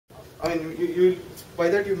I mean, by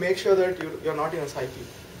that you make sure that you're not in a cycle.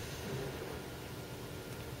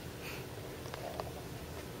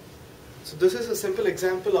 So this is a simple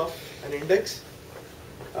example of an index.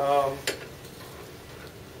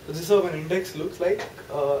 This is how an index looks like.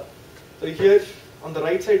 So here on the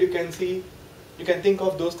right side you can think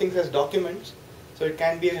of those things as documents. So it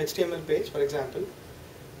can be a HTML page, for example.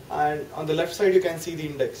 And on the left side you can see the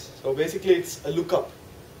index. So basically it's a lookup.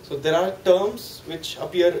 So there are terms which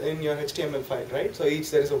appear in your HTML file, right? So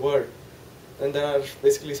each there is a word. Then there are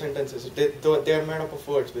basically sentences. They are made up of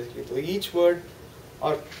words basically. So each word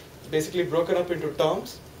are basically broken up into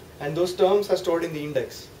terms, and those terms are stored in the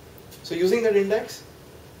index. So using that index,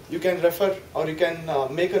 you can refer or you can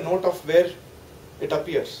make a note of where it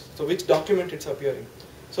appears. So which document it's appearing.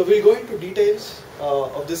 So we'll go into details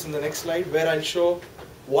of this in the next slide, where I'll show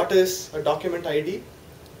what is a document ID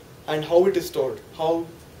and how it is stored, how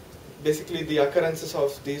basically the occurrences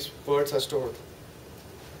of these words are stored.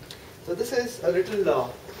 So this is a little,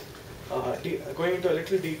 going into a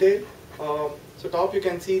little detail. So top you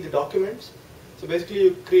can see the documents. So basically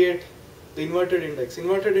you create the inverted index.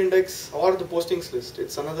 Inverted index or the postings list,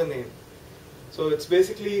 it's another name. So it's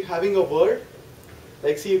basically having a word,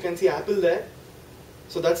 like see you can see apple there.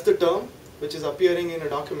 So that's the term which is appearing in a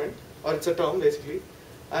document, or it's a term basically.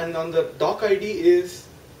 And on the doc ID is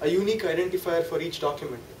a unique identifier for each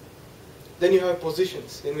document. Then you have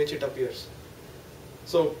positions in which it appears.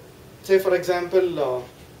 So say for example,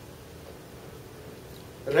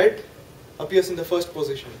 red appears in the first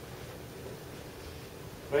position,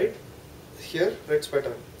 right? Here, red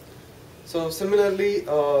sweater. So similarly,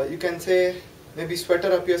 you can say maybe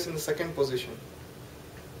sweater appears in the second position.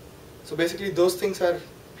 So basically those things are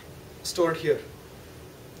stored here.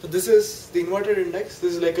 So this is the inverted index.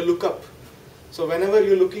 This is like a lookup. So whenever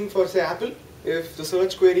you're looking for, say, apple, if the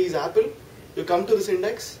search query is apple, you come to this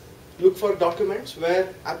index, look for documents where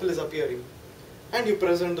apple is appearing, and you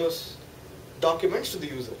present those documents to the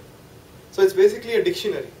user. So it's basically a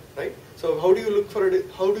dictionary, right? So how do you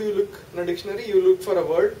look in a dictionary? You look for a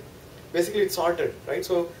word. Basically, it's sorted, right?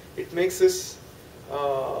 So it makes this.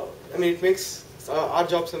 It makes our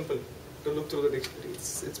job simple to look through the dictionary.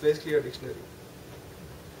 It's basically a dictionary.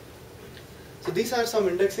 So these are some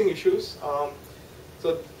indexing issues.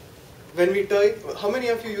 So when we type, how many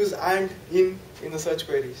of you use and in the search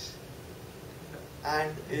queries?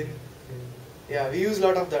 And in. Yeah, we use a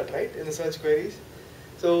lot of that, right, in the search queries.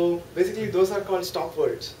 So basically those are called stop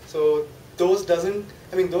words. So those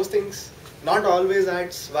things not always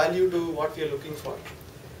adds value to what we are looking for.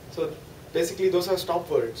 So basically those are stop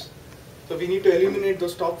words. So we need to eliminate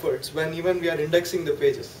those stop words when even we are indexing the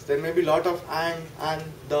pages. There may be a lot of and,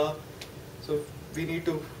 the. So we need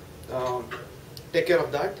to take care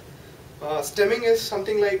of that. Stemming is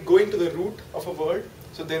something like going to the root of a word.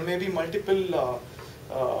 So there may be multiple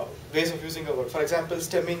ways of using a word. For example,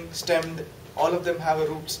 stemming, stemmed, all of them have a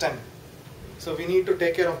root stem. So we need to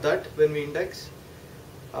take care of that when we index.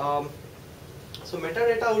 So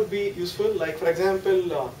metadata would be useful, like for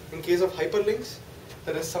example, in case of hyperlinks,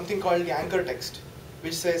 there is something called the anchor text,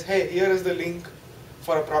 which says, hey, here is the link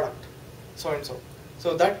for a product, so and so.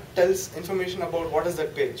 So that tells information about what is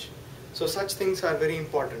that page. So such things are very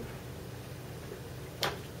important.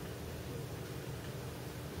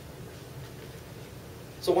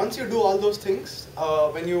 So once you do all those things,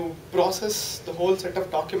 when you process the whole set of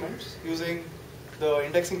documents using the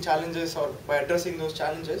indexing challenges or by addressing those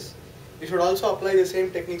challenges, you should also apply the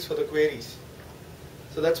same techniques for the queries.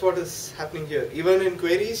 So that's what is happening here. Even in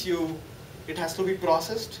queries, it has to be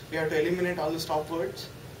processed. We have to eliminate all the stop words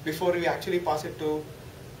before we actually pass it to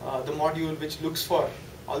the module which looks for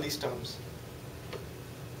all these terms.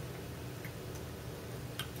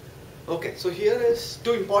 Okay, so here is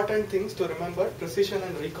two important things to remember: precision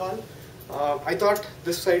and recall. I thought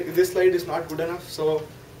this slide is not good enough, so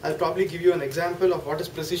I'll probably give you an example of what is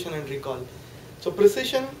precision and recall. So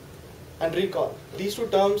precision and recall, these two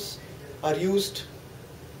terms are used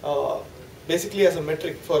basically as a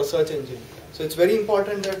metric for a search engine. So it's very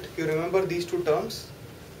important that you remember these two terms.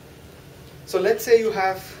 So let's say you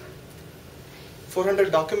have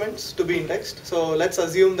 400 documents to be indexed. So let's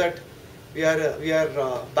assume that we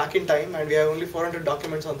are back in time and we have only 400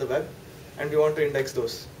 documents on the web and we want to index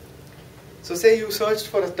those. So say you searched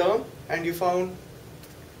for a term and you found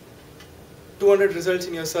 200 results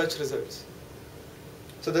in your search results.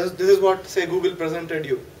 So this is what, say, Google presented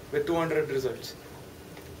you with 200 results.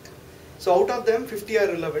 So out of them, 50 are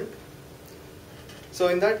relevant. So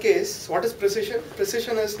in that case, what is precision?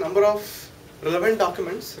 Precision is number of relevant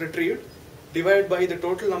documents retrieved divided by the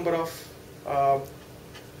total number of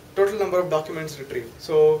documents retrieved.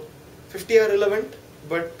 So 50 are relevant,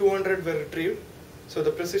 but 200 were retrieved, so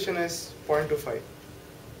the precision is 0.25.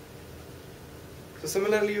 So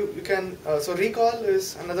similarly, you can, so recall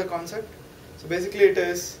is another concept. So basically it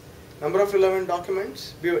is number of relevant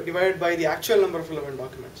documents divided by the actual number of relevant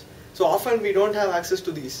documents. So often we don't have access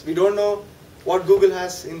to these. We don't know what Google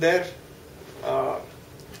has in their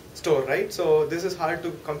store, right? So this is hard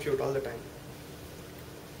to compute all the time.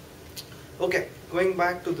 Okay, going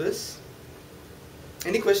back to this.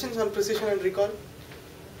 Any questions on precision and recall?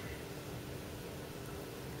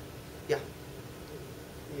 Yeah.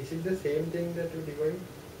 Is it the same thing that you divide?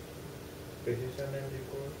 Precision and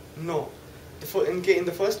recall? No. In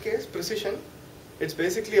the first case, precision, it's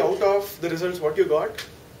basically out of the results what you got,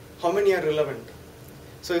 how many are relevant.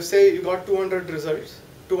 So if say you got 200 results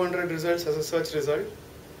as a search result,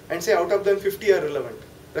 and say out of them 50 are relevant,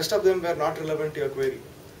 rest of them were not relevant to your query.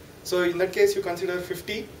 So in that case you consider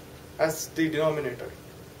 50 as the denominator.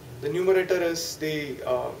 The numerator is the,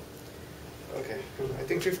 okay, I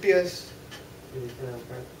think 50 as...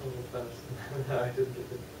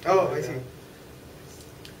 Oh, I see.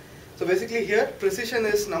 So basically here precision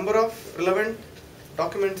is number of relevant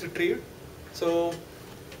documents retrieved. So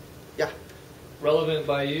yeah. Relevant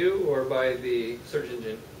by you or by the search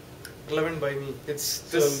engine? Relevant by me. It's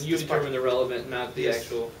so this. You this determine part. the relevant, not the Yes.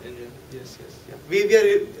 actual engine. Yes, yes.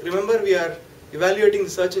 Yeah. Remember we are evaluating the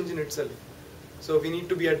search engine itself. So we need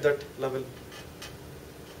to be at that level.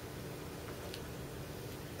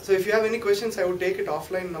 So if you have any questions, I would take it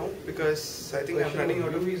offline now because I think I'm running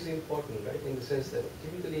out of. View is important, right? In the sense that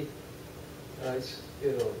typically, it's,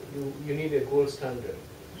 you need a gold standard.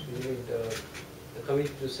 You need a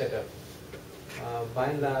committee to set up. By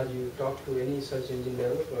and large, you talk to any search engine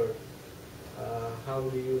developer. How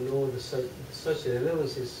do you know the search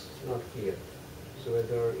relevance is not clear? So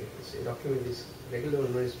whether it's a document is regular or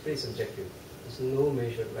not is pretty subjective. There's no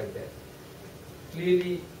measure like that.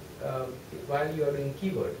 Clearly, while you are doing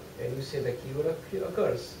keyword and you say the keyword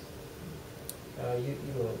occurs,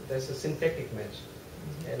 there's a syntactic match,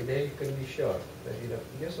 and there you can be sure that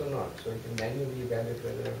yes or not. So you can manually evaluate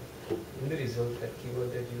whether in the result that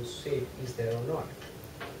keyword that you say is there or not.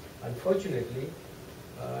 Unfortunately,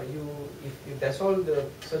 if that's all the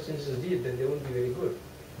search engines did, then they won't be very good.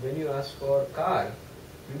 When you ask for car,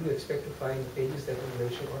 you do expect to find pages that will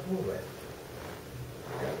mention automobile.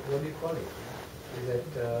 What do you call it? Is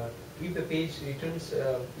that if the page returns,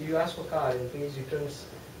 you ask for car and page returns,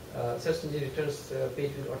 search engine returns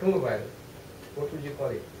page with automobile, what would you call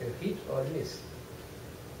it? A hit or a miss?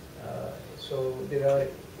 So there are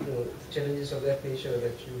challenges of that nature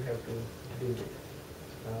that you have to deal with.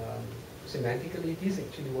 Semantically, it is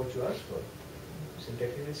actually what you asked for.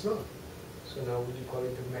 Syntactically, it's not. So now, would you call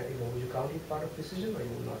it would you count it part of precision, or you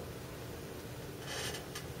would not?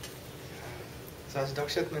 So as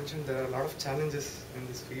Dakshit mentioned, there are a lot of challenges in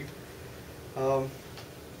this field.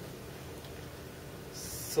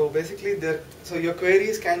 So basically, so your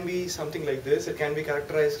queries can be something like this. It can be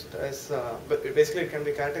characterized as, basically it can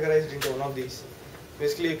be categorized into one of these.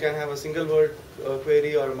 Basically, you can have a single word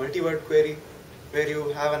query or a multi-word query, where you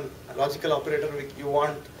have a logical operator. You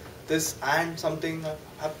want this and something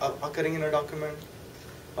occurring in a document,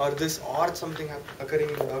 or this or something occurring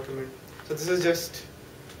in a document. So this is just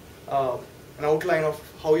an outline of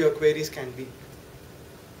how your queries can be.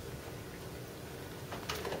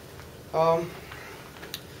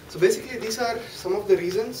 So basically these are some of the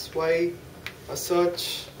reasons why a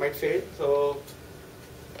search might fail. So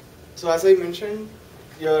as I mentioned,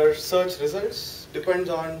 your search results depends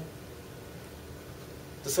on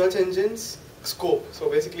the search engine's scope. So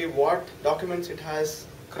basically what documents it has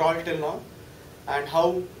crawled till now and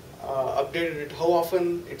how updated it, how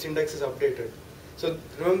often its index is updated. So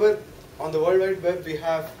remember, on the World Wide Web we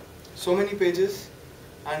have so many pages,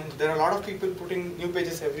 and there are a lot of people putting new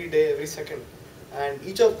pages every day, every second. And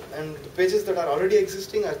the pages that are already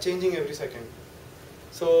existing are changing every second.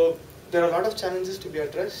 So there are a lot of challenges to be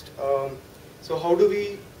addressed. So how do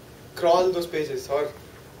we crawl those pages, or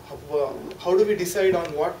how do we decide on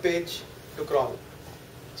what page to crawl?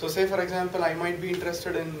 So say for example, I might be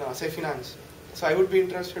interested in say finance. So I would be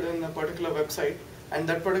interested in a particular website, and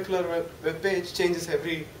that particular web page changes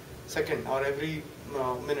every second or every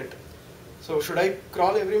minute. So should I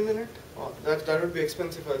crawl every minute? That would be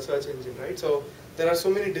expensive for a search engine, right? So there are so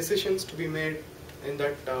many decisions to be made in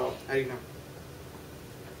that arena.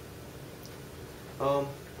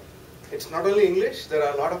 It's not only English, there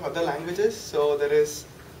are a lot of other languages, so there is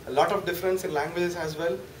a lot of difference in languages as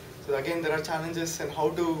well. So again, there are challenges in how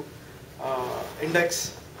to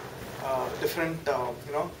index different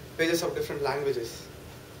pages of different languages.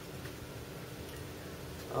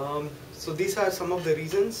 So these are some of the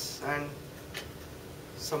reasons, and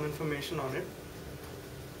some information on it.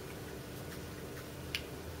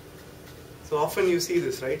 So often you see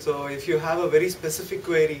this, right? So if you have a very specific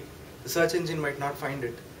query, the search engine might not find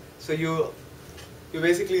it. So you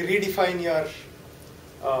basically redefine your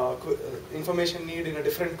information need in a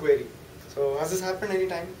different query. So has this happened any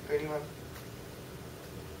time to anyone?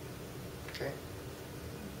 Okay.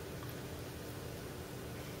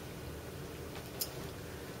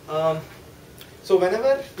 So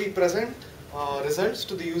whenever we present results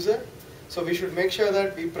to the user, so we should make sure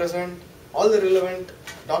that we present all the relevant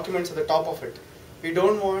documents at the top of it. We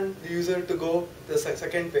don't want the user to go to the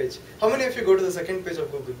second page. How many of you go to the second page of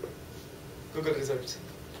Google results?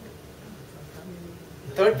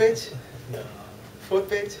 Third page? Fourth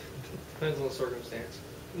page? Depends on the circumstance.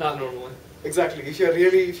 Not normally. Exactly. If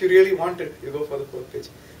you really want it, you go for the fourth page.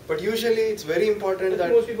 But usually it's very important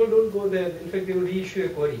that most people don't go there. In fact, they will reissue a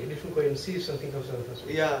query, a different query, and see if something comes on the first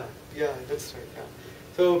page. Yeah, that's right. Yeah.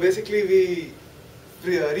 So basically, we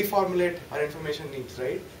reformulate our information needs,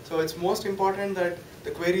 right? So it's most important that the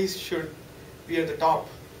queries should be at the top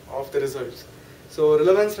of the results. So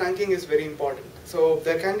relevance ranking is very important. So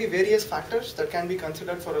there can be various factors that can be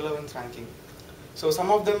considered for relevance ranking. So some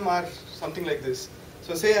of them are something like this.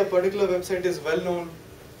 So say a particular website is well known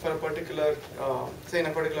for a particular, say in a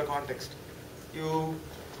particular context. You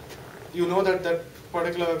know that that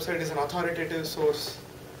particular website is an authoritative source.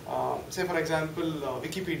 Say for example,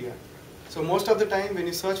 Wikipedia. So most of the time when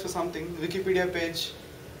you search for something, the Wikipedia page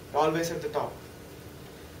always at the top.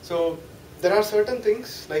 So there are certain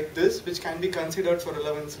things like this which can be considered for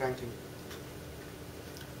relevance ranking.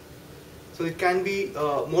 So it can be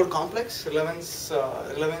more complex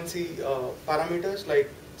relevancy parameters like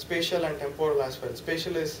spatial and temporal as well.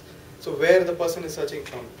 Spatial is so where the person is searching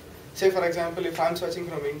from. Say for example, if I'm searching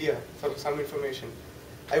from India for some information,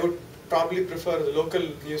 I would probably prefer the local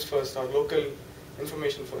news first or local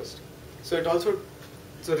information first. So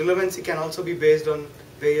relevancy can also be based on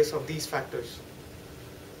various of these factors.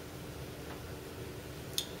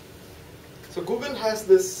 So Google has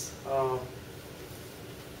this,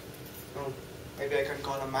 maybe I can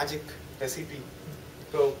call a magic recipe.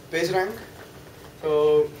 So PageRank.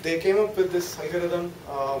 So they came up with this algorithm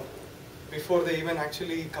before they even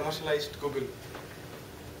actually commercialized Google.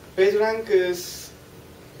 PageRank is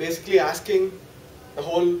basically asking the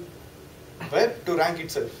whole web to rank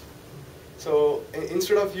itself. So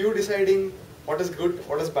instead of you deciding what is good,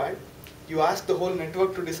 what is bad, you ask the whole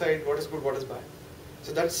network to decide what is good, what is bad.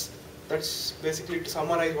 So that's basically to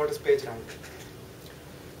summarize what is PageRank.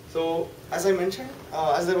 So as I mentioned,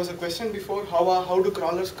 as there was a question before, how do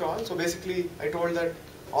crawlers crawl? So basically I told that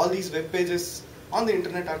all these web pages on the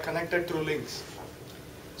internet are connected through links.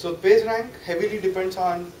 So PageRank heavily depends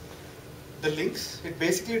on the links. It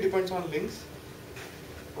basically depends on links.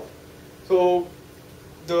 So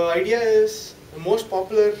the idea is the most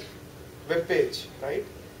popular web page, right,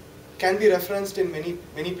 can be referenced in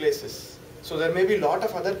many places. So there may be a lot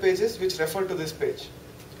of other pages which refer to this page.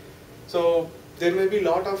 So there may be a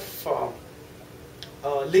lot of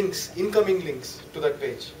links, incoming links to that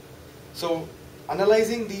page. So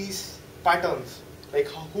analyzing these patterns, like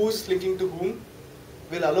who's linking to whom,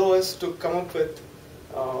 will allow us to come up with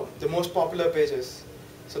the most popular pages.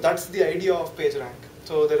 So that's the idea of PageRank.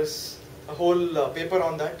 So there is a whole paper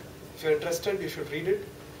on that. If you're interested, you should read it,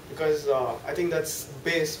 because I think that's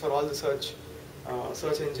base for all the search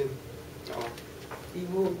engine.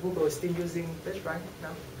 Google is still using PageRank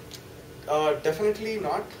now? Definitely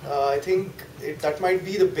not. I think that might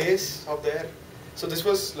be the base of their. So this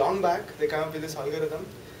was long back. They came up with this algorithm.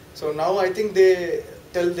 So now I think they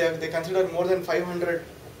consider more than 500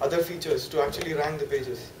 other features to actually rank the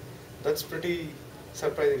pages. That's pretty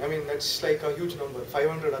surprising. I mean, that's like a huge number,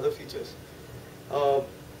 500 other features.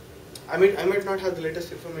 I might not have the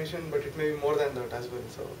latest information, but it may be more than that as well.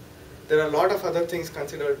 So there are a lot of other things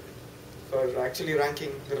considered for actually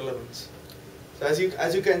ranking the relevance. So as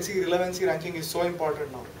you can see, relevancy ranking is so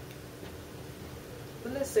important now.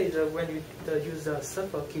 But let's say that when the user search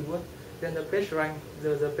for keyword, then the PageRank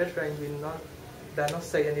will not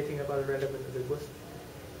say anything about relevant to the word.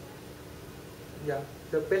 Yeah,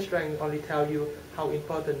 the PageRank only tell you how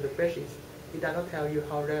important the page is. It does not tell you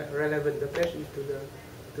how relevant the page is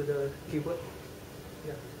to the keyword.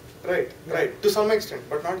 Yeah. Right. To some extent,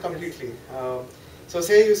 but not completely. Yes. So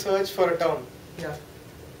say you search for a term. Yeah.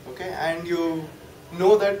 Okay, and you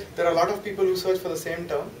know that there are a lot of people who search for the same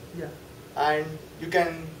term. Yeah. And you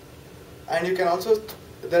can also,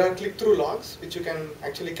 there are click-through logs which you can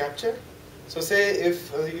actually capture. So say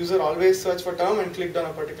if a user always searched for term and clicked on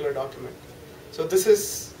a particular document. So this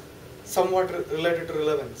is somewhat related to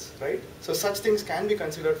relevance, right? So such things can be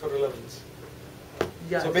considered for relevance.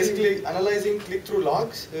 Yeah, So basically, analyzing click-through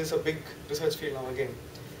logs is a big research field now again.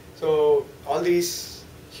 So all these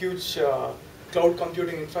huge cloud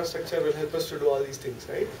computing infrastructure will help us to do all these things,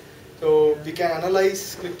 right? So we can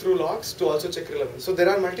analyze click-through logs to also check relevance. So there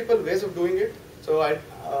are multiple ways of doing it. So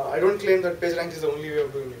I don't claim that PageRank is the only way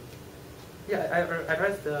of doing it. Yeah, I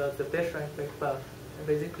read the PageRank paper, and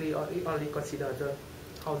basically it only consider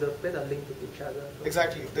how the page are linked with each other.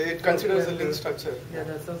 Exactly, it considers the link structure. Yeah,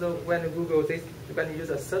 so when Google when you use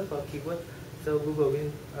a search for keyword, so Google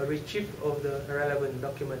will retrieve all the relevant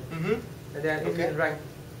document, and then it will rank.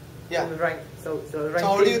 Yeah. It will rank. So the ranking. So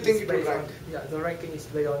how do you think is it will based rank? The ranking is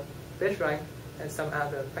based on PageRank and some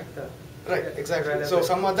other factor. Right, exactly. So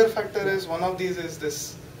some other factor is, one of these is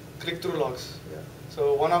this click-through logs. Yeah.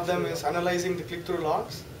 So one of them is analyzing the click-through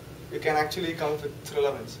logs. You can actually come up with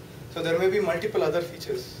relevance. So there may be multiple other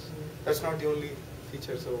features. That's not the only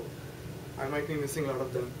feature. So I might be missing a lot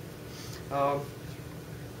of them.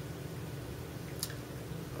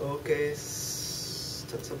 Okay,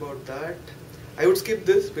 that's about that. I would skip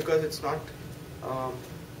this because it's not.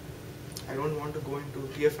 I don't want to go into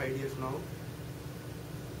TF-IDF now.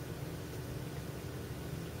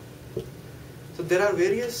 So there are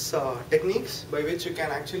various techniques by which you can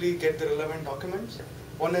actually get the relevant documents.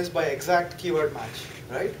 One is by exact keyword match,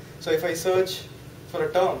 right? So if I search for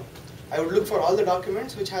a term, I would look for all the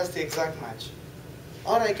documents which has the exact match.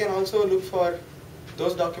 Or I can also look for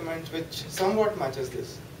those documents which somewhat matches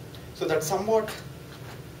this. So that somewhat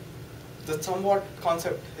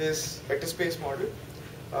concept is vector space model.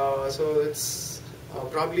 So it's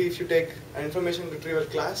probably, if you take an information retrieval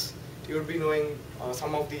class, you would be knowing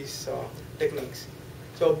some of these techniques.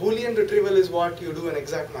 So Boolean retrieval is what you do an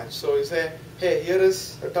exact match. So you say, hey, here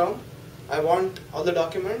is a term. I want all the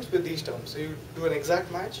documents with these terms. So you do an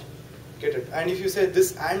exact match, get it. And if you say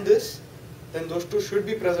this and this, then those two should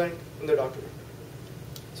be present in the document.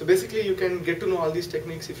 So basically you can get to know all these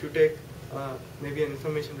techniques if you take maybe an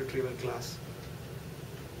information retrieval class.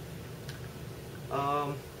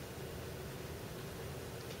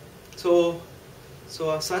 So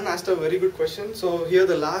Sun asked a very good question. So here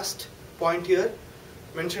the last point here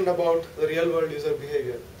mentioned about the real world user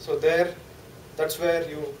behavior. So that's where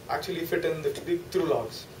you actually fit in the click-through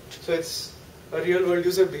logs. So it's a real world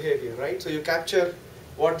user behavior, right? So you capture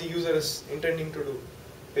what the user is intending to do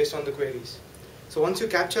based on the queries. So once you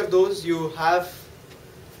capture those, you have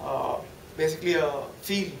basically a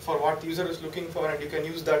feel for what the user is looking for, and you can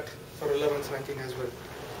use that for relevance ranking as well.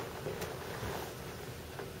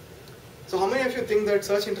 So how many of you think that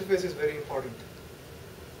search interface is very important?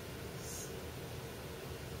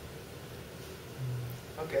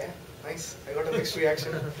 Okay, nice. I got a mixed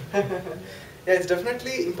reaction. Yeah, it's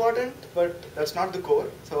definitely important, but that's not the core.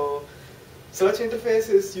 So search interface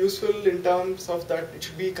is useful in terms of that it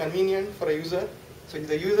should be convenient for a user. So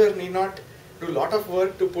the user need not do a lot of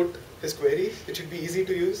work to put his queries. It should be easy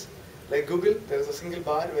to use. Like Google, there is a single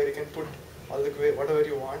bar where you can put all the whatever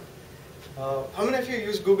you want. How many of you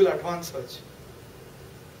use Google Advanced Search?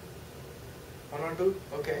 One or two?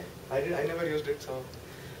 Okay. I never used it, so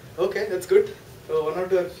okay, that's good. So one or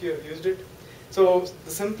two of you have used it. So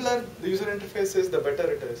the simpler the user interface is, the better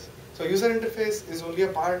it is. So user interface is only a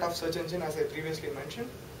part of search engine, as I previously mentioned.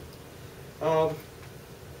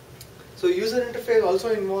 So user interface also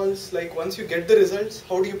involves, like, once you get the results,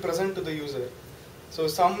 how do you present to the user? So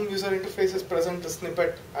some user interfaces present a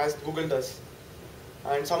snippet as Google does,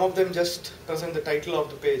 and some of them just present the title of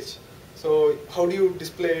the page. So how do you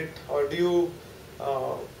display it, or do you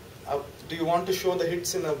want to show the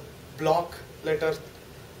hits in a block letter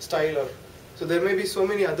style? Or so there may be so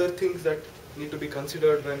many other things that need to be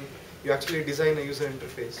considered when you actually design a user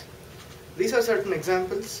interface. These are certain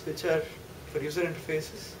examples which are for user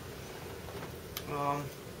interfaces.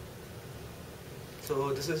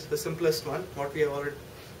 So this is the simplest one, what we have already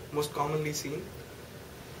most commonly seen.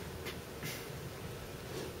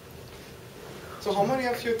 So how many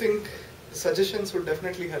of you think suggestions would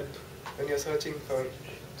definitely help when you're searching for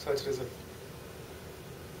search result?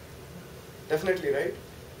 Definitely, right?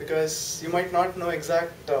 Because you might not know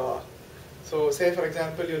exact, so say for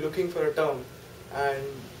example you're looking for a term and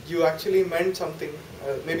you actually meant something,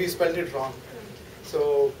 maybe you spelled it wrong.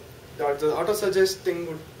 So the auto-suggest thing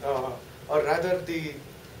would, or rather the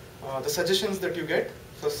suggestions that you get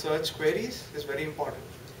for search queries is very important.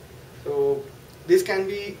 So this can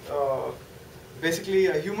be, basically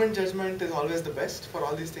a human judgment is always the best for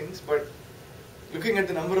all these things, but looking at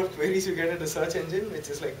the number of queries you get at the search engine, which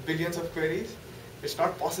is like billions of queries, it's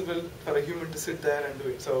not possible for a human to sit there and do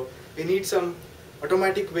it. So we need some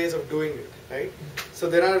automatic ways of doing it, right? So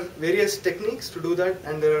there are various techniques to do that,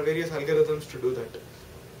 and there are various algorithms to do that.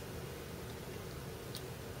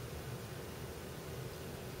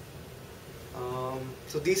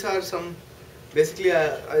 So these are some, basically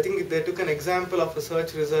I think they took an example of a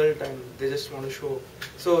search result and they just want to show.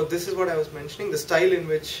 So this is what I was mentioning, the style in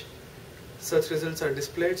which search results are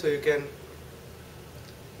displayed, so you can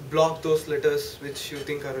block those letters which you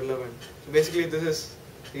think are relevant. So basically this is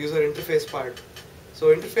the user interface part.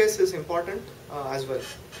 So interface is important as well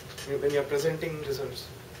when you are presenting results.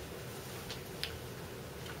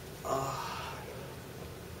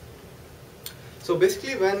 So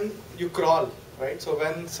basically when you crawl, right? So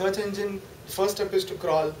when search engine, first step is to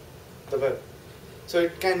crawl the web. So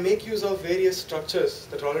it can make use of various structures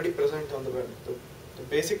that are already present on the web. The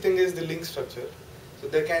basic thing is the link structure. So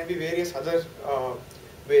there can be various other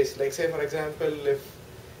ways, like say for example, if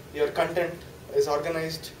your content is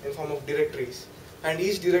organized in form of directories, and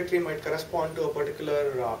each directory might correspond to a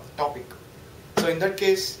particular topic. So in that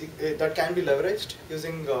case, that can be leveraged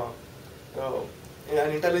using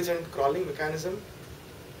an intelligent crawling mechanism.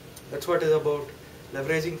 That's what is about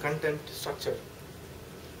leveraging content structure.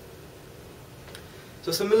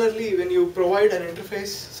 So similarly, when you provide an interface,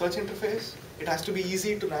 search interface, it has to be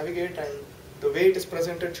easy to navigate, and the way it is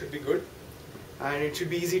presented should be good, and it should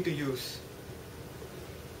be easy to use.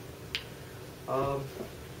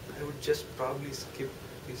 I would just probably skip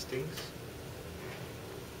these things.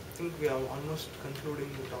 I think we are almost concluding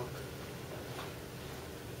the talk.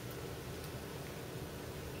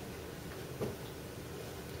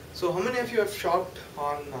 So how many of you have shopped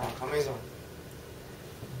on Amazon?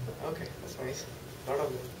 Okay, that's nice. A lot of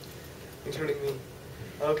them, including me.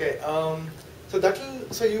 Okay, so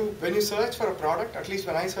when you search for a product, at least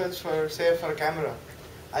when I search for, say, for a camera,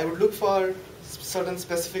 I would look for certain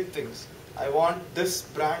specific things. I want this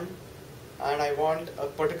brand, and I want a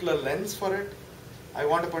particular lens for it. I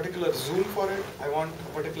want a particular zoom for it. I want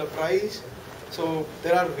a particular price. So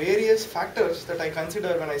there are various factors that I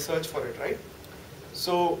consider when I search for it, right?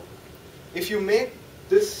 So if you make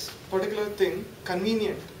this particular thing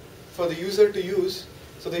convenient for the user to use,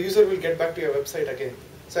 so the user will get back to your website again.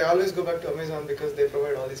 So I always go back to Amazon because they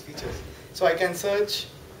provide all these features. So I can search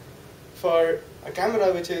for a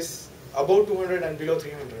camera which is above 200 and below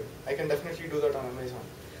 300. I can definitely do that on Amazon.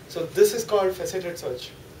 So this is called faceted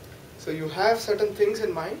search. So you have certain things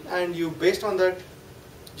in mind, and you, based on that,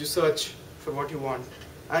 you search for what you want.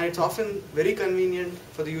 And it's often very convenient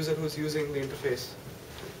for the user who's using the interface.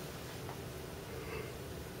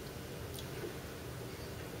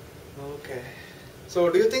 Okay. So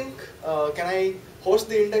do you think, can I host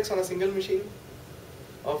the index on a single machine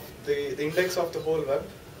of the index of the whole web?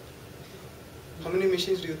 How many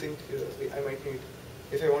machines do you think I might need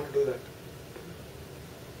if I want to do that?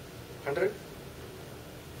 100?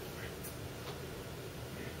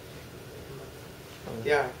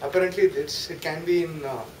 Yeah, apparently it can be in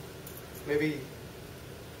maybe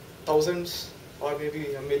thousands or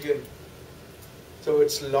maybe a million. So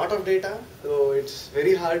it's a lot of data, so it's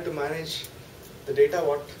very hard to manage the data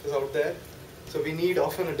what is out there. So we need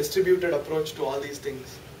often a distributed approach to all these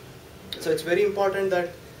things. So it's very important that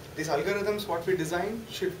these algorithms what we design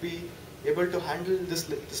should be able to handle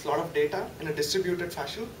this lot of data in a distributed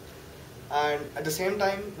fashion. And at the same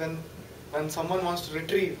time, when someone wants to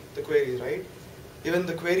retrieve the queries, right, even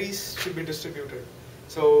the queries should be distributed.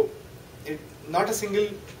 So not a single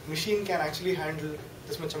machine can actually handle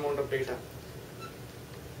this much amount of data.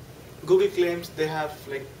 Google claims they have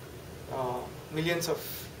like millions of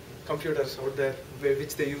computers out there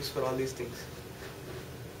which they use for all these things.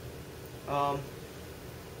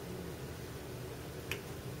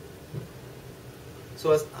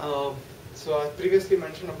 So I previously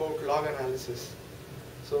mentioned about log analysis.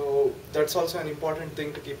 So that's also an important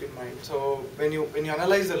thing to keep in mind. So when you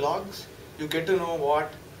analyze the logs, you get to know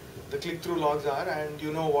what the click-through logs are, and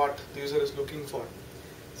you know what the user is looking for.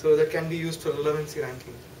 So that can be used for relevancy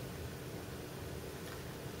ranking.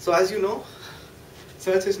 So as you know,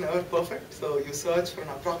 search is never perfect. So you search for an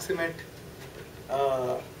approximate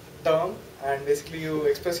term, and basically you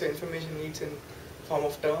express your information needs in form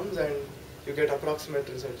of terms, and you get approximate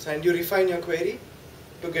results. And you refine your query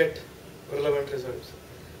to get relevant results.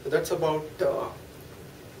 So that's about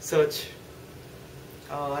search.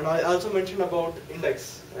 And I also mentioned about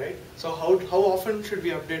index, right? So how often should we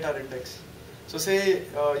update our index? So say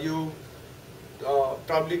you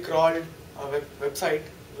probably crawled a website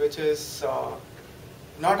which is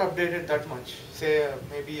not updated that much. Say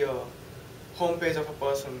maybe a home page of a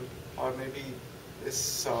person, or maybe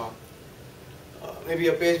this maybe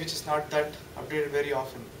a page which is not that updated very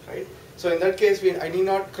often, right? So in that case, I need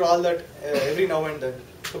not crawl that every now and then.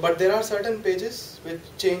 So, but there are certain pages which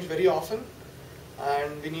change very often,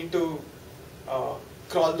 and we need to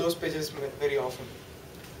crawl those pages very often.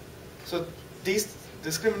 So these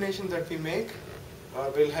discriminations that we make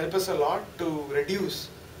will help us a lot to reduce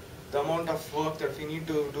the amount of work that we need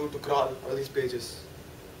to do to crawl all these pages.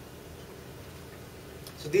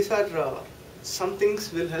 So these are some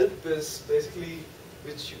things will help is basically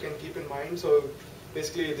which you can keep in mind. So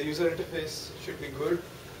basically the user interface should be good.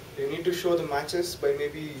 You need to show the matches by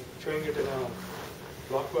maybe showing it in a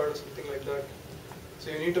blockword or something like that.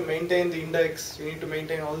 So you need to maintain the index, you need to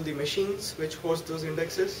maintain all the machines which host those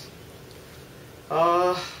indexes.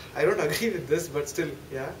 I don't agree with this, but still,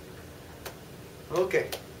 yeah. Okay.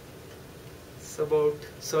 It's about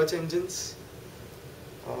search engines.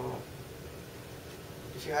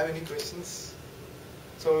 If you have any questions.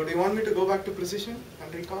 So do you want me to go back to precision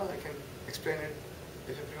and recall? I can explain it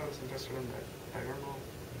if everyone is interested in that. I don't know.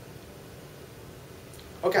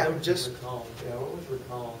 Okay, I would just... recall. Yeah, what was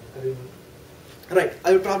recall? I didn't... Right,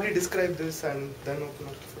 I will probably describe this and then open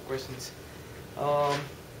up for questions.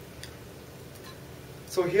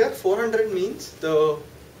 So here 400 means the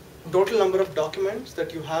total number of documents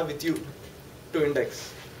that you have with you to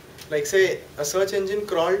index. Like say a search engine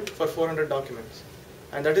crawled for 400 documents,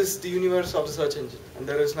 and that is the universe of the search engine, and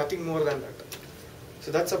there is nothing more than that.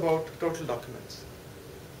 So that's about total documents.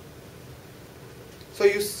 So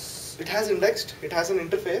it has indexed, it has an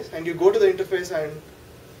interface, and you go to the interface and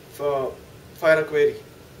fire a query,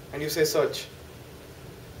 and you say search.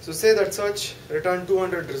 So say that search returned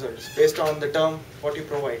 200 results based on the term what you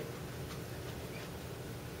provide.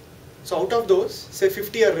 So out of those, say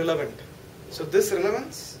 50 are relevant. So this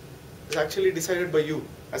relevance is actually decided by you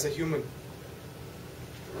as a human.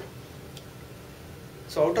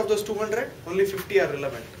 So out of those 200, only 50 are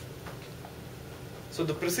relevant. So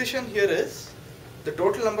the precision here is the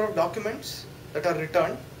total number of documents that are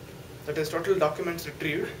returned, that is total documents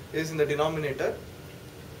retrieved, is in the denominator.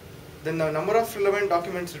 Then the number of relevant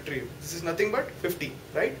documents retrieved, this is nothing but 50,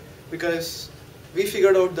 right? Because we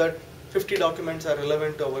figured out that 50 documents are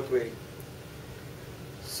relevant to our query.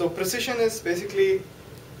 So precision is basically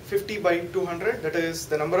 50 by 200, that is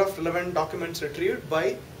the number of relevant documents retrieved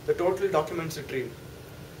by the total documents retrieved,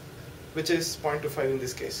 which is 0.25 in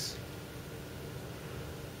this case.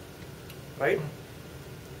 Right?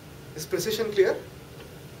 Is precision clear?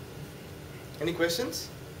 Any questions?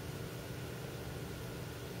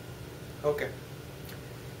 Okay.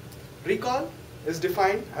 Recall is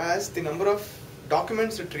defined as the number of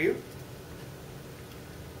documents retrieved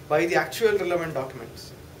by the actual relevant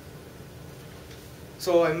documents.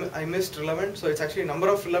 So I missed relevant, so it's actually number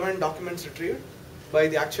of relevant documents retrieved by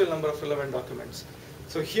the actual number of relevant documents.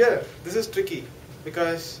 So here, this is tricky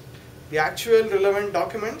because the actual relevant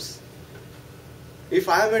documents, if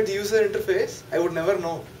I am at the user interface, I would never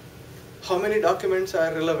know how many documents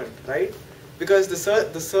are relevant, right? Because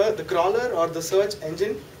the crawler or the search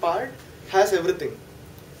engine part has everything.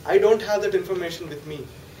 I don't have that information with me.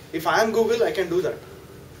 If I am Google, I can do that.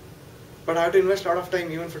 But I have to invest a lot of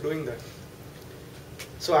time even for doing that.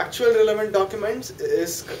 So actual relevant documents,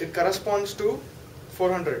 it corresponds to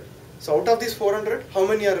 400. So out of these 400, how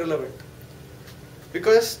many are relevant?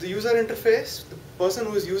 Because the user interface, the person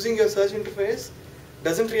who is using your search interface,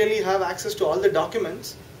 doesn't really have access to all the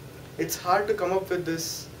documents, it's hard to come up with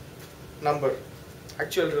this number,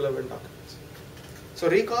 actual relevant documents. So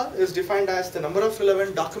recall is defined as the number of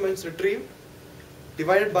relevant documents retrieved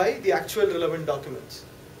divided by the actual relevant documents.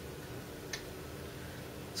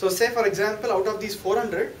 So say for example, out of these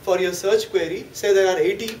 400, for your search query, say there are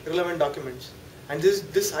 80 relevant documents. And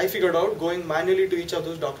this I figured out going manually to each of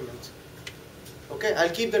those documents. Okay, I'll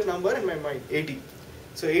keep that number in my mind, 80.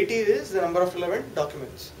 So 80 is the number of relevant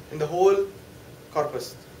documents in the whole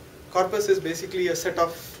corpus. Corpus is basically a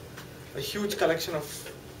huge collection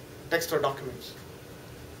of text or documents.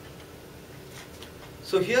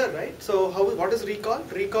 So here, right, so what is recall?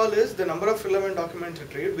 Recall is the number of relevant documents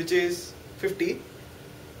retrieved, which is 50,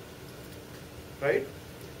 right?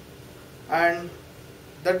 And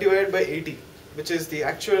that divided by 80, which is the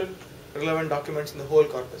actual relevant documents in the whole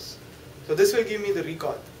corpus. So this will give me the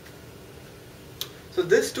recall. So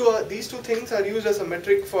these two things are used as a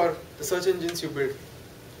metric for the search engines you build.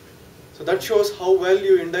 So that shows how well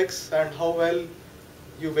you index and how well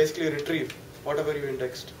you basically retrieve whatever you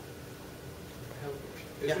indexed.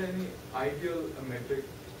 Is there any ideal metric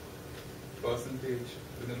percentage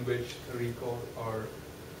within which recall or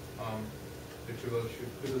retrieval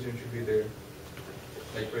precision should be there?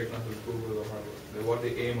 Like for example, Google or Harvard, what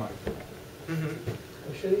they aim at.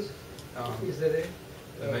 Questions? Is there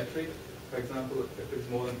the metric, for example, if it's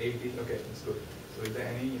more than 80, okay, that's good. So is there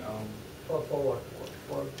any for what?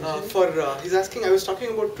 He's asking, I was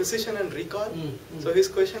talking about precision and recall. So his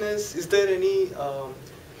question is there any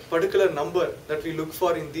particular number that we look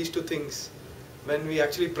for in these two things when we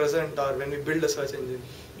actually present or when we build a search engine?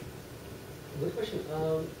 Good question.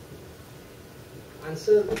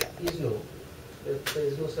 Answer is no. There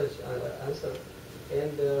is no such answer.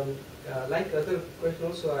 And like other question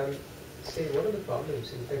also, I say what are the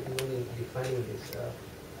problems? In fact, even in defining this,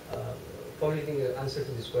 formulating an answer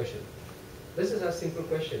to this question. This is a simple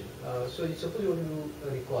question. So you suppose you want to do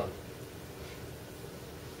a recall.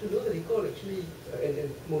 To know the recall actually,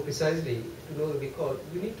 and more precisely, to know the recall,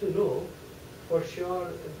 you need to know for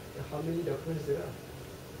sure how many documents there are.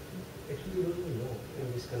 Actually, you don't even know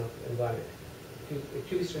in this kind of environment. If you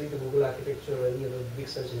actually study the Google architecture or any other big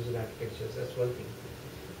search engine architectures, that's one thing.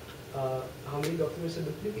 How many documents are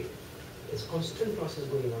duplicated? It's a constant process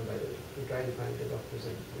going on, by the way, to try and find the documents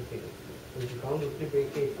and duplicate. When you count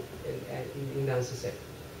duplicate and in the answer set.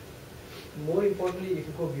 More importantly, if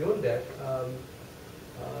you go beyond that,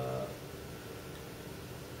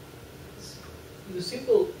 the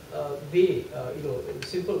simple way,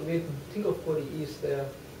 simple way to think of query is that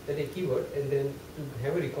a keyword, and then to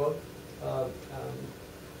have a recall.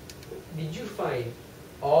 Did you find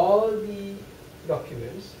all the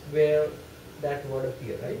documents where that word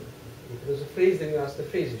appeared, right? If it was a phrase, then you ask the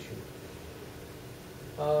phrase issue.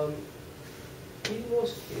 In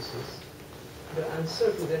most cases, the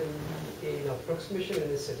answer to that will be an approximation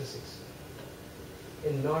and a statistics,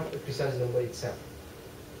 and not a precise number itself,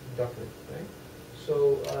 document, right?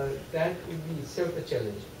 So that would be itself a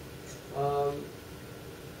challenge.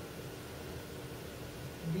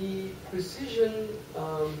 The precision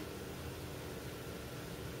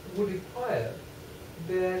would require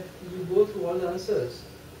that you go through all the answers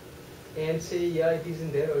and say, yeah, it is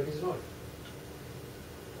in there or it is not.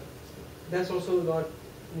 That's also not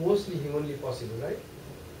mostly humanly possible, right?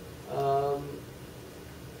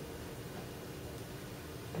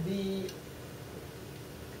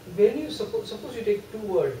 When you suppose you take two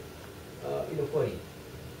word in a query,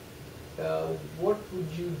 what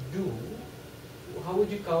would you do? How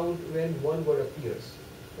would you count when one word appears?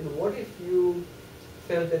 And what if you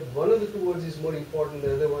felt that one of the two words is more important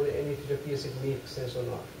than the other one, and if it appears, it makes sense or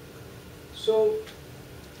not? So,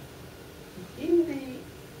 in the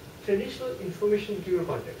traditional information retrieval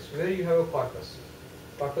context, where you have a corpus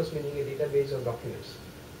meaning a database of documents,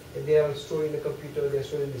 and they are stored in a computer, they are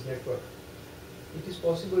stored in this network, it is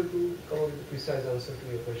possible to come up with a precise answer to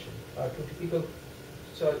your question, to typical,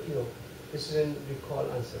 precision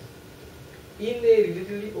recall answer. In a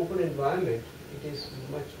relatively open environment, it is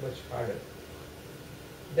much, much harder.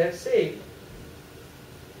 That said,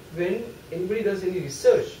 when anybody does any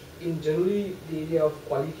research in generally the area of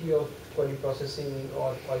quality processing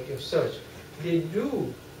or quality of search, they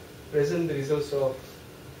do present the results of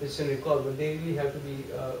precision recall, but they really have to be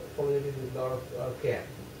formulated with a lot of care.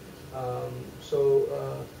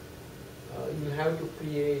 You have to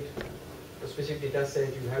create a specific data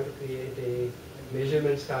set, you have to create a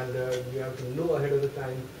measurement standard, you have to know ahead of the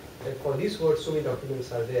time that for this word so many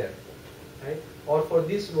documents are there, right? Or for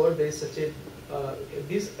this word there is such a,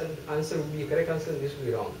 this answer will be a correct answer and this will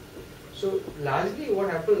be wrong. So largely what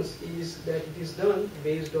happens is that it is done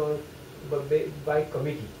based on, by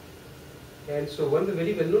committee. And so one of the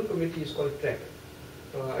very well-known committee is called TREC.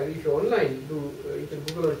 If you online, you can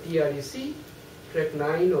Google on TREC, TREC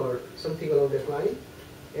 9 or something along that line.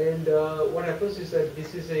 And what happens is that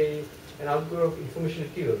this is an outgrowth of information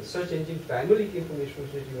retrieval, search engine primarily information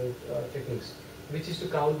retrieval techniques, which is to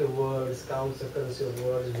count the words, count the currency of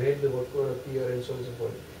words, where the word could appear, and so on and so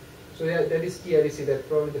forth. So yeah, that is TREC. That's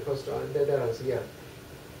probably the first that answer. Yeah.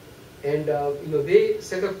 And they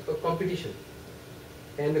set up a competition,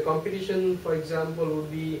 and the competition, for example,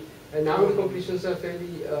 would be. And now the competitions are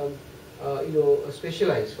fairly,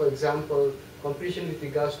 specialized. For example, competition with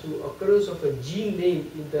regards to occurrence of a gene name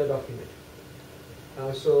in the document.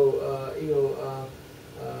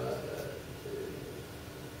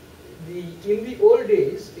 In the old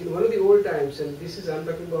days, in one of the old times, and this is I'm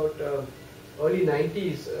talking about early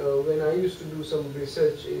 90s, when I used to do some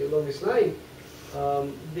research along this line,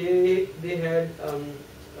 they had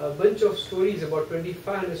a bunch of stories, about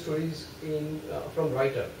 2,500 stories from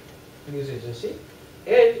Reuters news agency,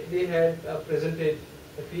 and they had created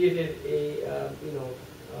a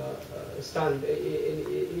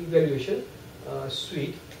evaluation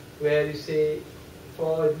suite where you say,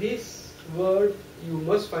 for this word you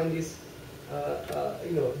must find this,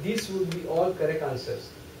 these would be all correct answers,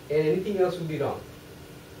 and anything else would be wrong.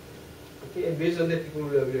 Okay, and based on that people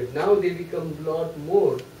will evaluate. Now they become a lot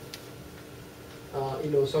more,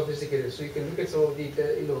 sophisticated. So you can look at some of the,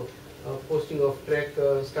 posting of track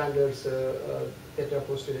standards that are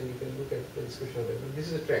posted, and you can look at the description of it. But this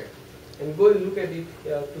is a track, and go and look at it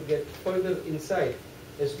to get further insight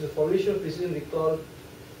as to the formulation of precision recall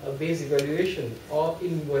based evaluation or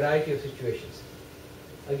in variety of situations.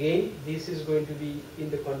 Again, this is going to be in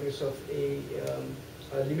the context of a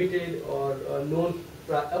limited or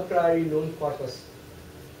a priori known corpus.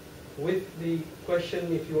 With the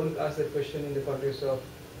question, if you want to ask that question in the context of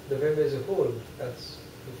the web as a whole, that's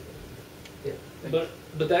different. Yeah.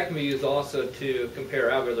 But that can be used also to compare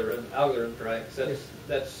algorithms, right? 'Cause Yes.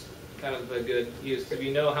 that's kind of a good use. If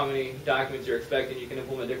you know how many documents you're expecting, you can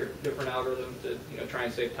implement different algorithms to try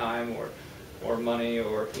and save time or money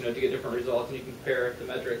or to get different results, and you can compare the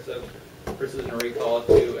metrics of precision recall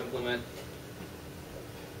to implement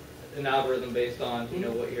an algorithm based on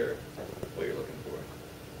what you're looking for.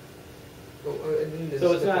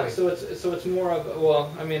 So it's not. So it's more of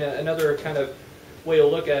another kind of way to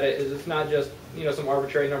look at it is it's not just some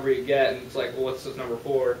arbitrary number you get and it's like, well, what's this number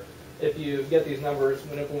for? If you get these numbers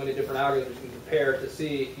when implementing different algorithms, you can compare to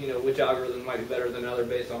see which algorithm might be better than another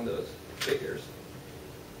based on those figures.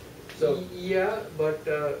 So yeah, but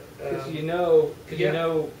because you know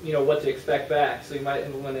what to expect back, so you might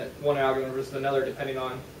implement one algorithm versus another depending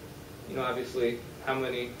on obviously how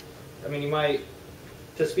many. I mean, you might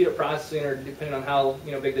to speed up processing or depending on how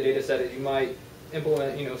big the data set is, you might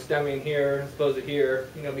implement stemming here as opposed to here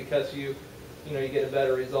because you get a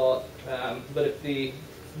better result. But if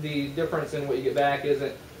the difference in what you get back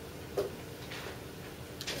isn't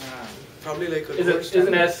probably like a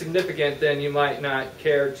isn't as significant, then you might not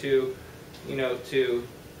care to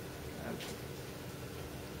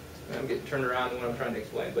I'm getting turned around when I'm trying to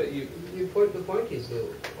explain. But the point is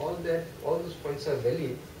though, all those points are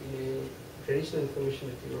valid in a traditional information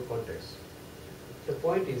retrieval context. The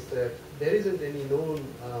point is that there isn't any known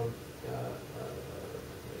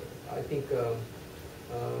I think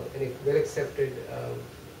any well accepted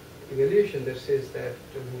evaluation that says that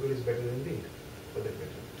Google is better than Bing for that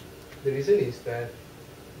matter. The reason is that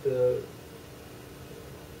the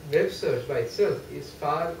web search by itself is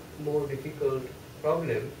far more difficult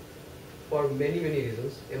problem for many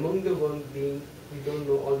reasons. Among the one being we don't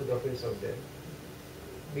know all the documents out there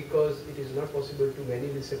because it is not possible to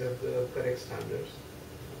manually set up the correct standards.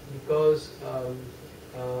 Because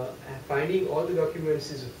finding all the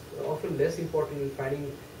documents is often less important than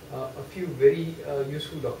finding a few very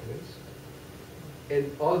useful documents. And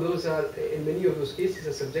all those are, in many of those cases,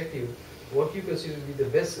 are subjective. What you consider to be the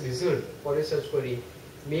best result for a search query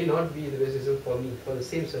may not be the best result for me, for the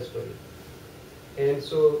same search query. And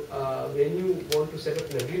so when you want to set up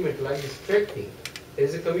an agreement like this track thing, there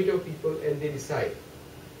is a committee of people and they decide,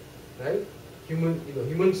 right?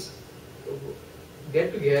 Humans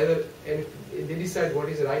get together and they decide what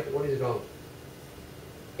is right, what is wrong.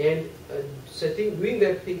 And doing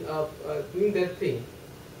that thing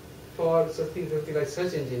for something like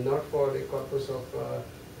search engine, not for a corpus of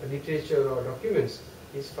literature or documents,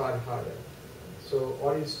 is far harder. So,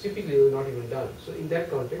 or is typically not even done. So, in that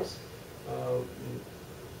context,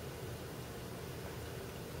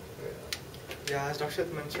 yeah, as Dr.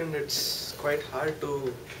 mentioned, it's quite hard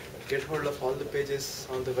to get hold of all the pages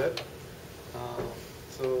on the web.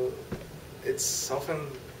 So it's often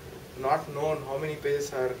not known how many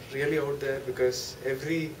pages are really out there because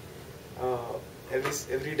every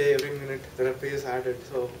day, every minute, there are pages added.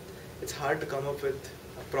 So it's hard to come up with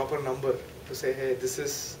a proper number to say, hey, this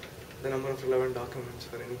is the number of relevant documents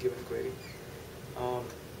for any given query.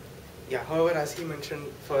 However, as he mentioned,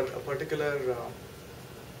 for a particular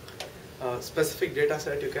specific data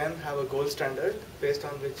set, you can have a gold standard based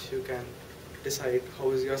on which you can decide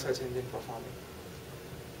how is your search engine performing.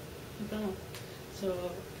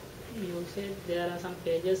 So you said there are some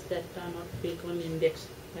pages that are not frequently indexed,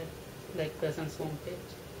 like person's home page.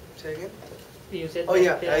 Say again? You said. Oh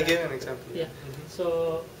yeah, I gave an example. Yeah.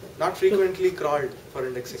 So not frequently crawled for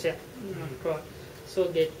indexing. Yeah, not crawled. So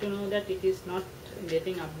get to know that it is not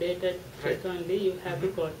getting updated frequently. You have to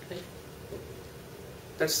crawl, right?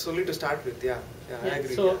 That's solely to start with. Yeah, I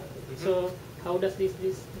agree. So so how does this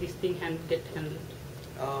thing get handled?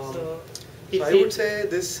 So I would say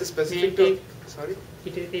this is specific to. Sorry.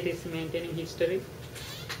 It is maintaining history.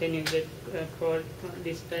 When you get called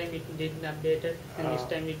this time it didn't update it, and this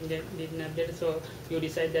time it didn't update. So you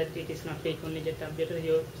decide that it is not frequently get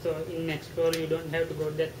updated. So in next call you don't have to go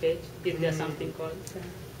to that page. Is there something called?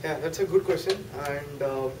 Yeah, that's a good question. And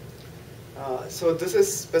so this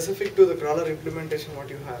is specific to the crawler implementation what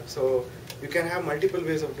you have. So you can have multiple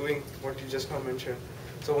ways of doing what you just now mentioned.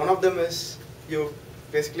 So one of them is you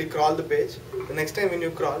basically crawl the page. The next time when you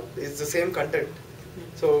crawl, it's the same content.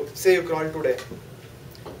 So say you crawl today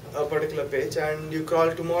a particular page and you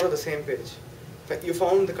crawl tomorrow the same page. You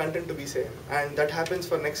found the content to be same, and that happens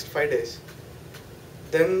for next 5 days.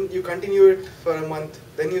 then you continue it for a month,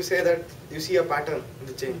 then you say that you see a pattern in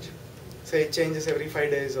the change. Say it changes every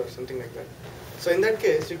 5 days or something like that. So in that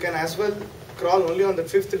case, you can as well crawl only on the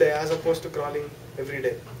 5th day as opposed to crawling every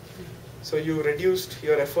day. So you reduced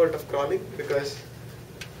your effort of crawling, because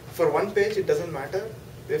for one page it doesn't matter.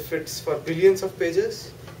 If it's for billions of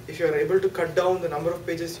pages, if you are able to cut down the number of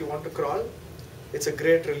pages you want to crawl, it's a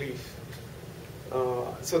great relief.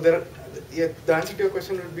 So the answer to your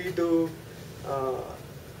question would be to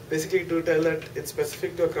basically to tell that it's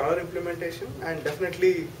specific to a crawler implementation, and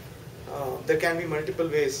definitely there can be multiple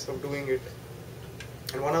ways of doing it.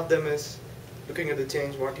 And one of them is looking at the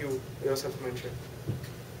change, what you yourself mentioned.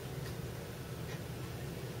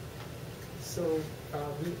 So,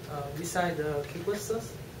 beside the keyword search,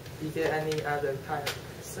 is there any other kind of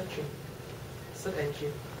search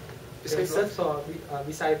engine?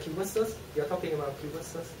 Besides keyword search, you're talking about keyword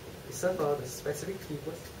search. You search for the specific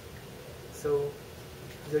keywords. So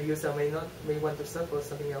the user may want to search for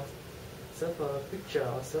something else. Search for a picture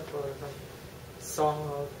or search for some song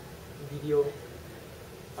or video.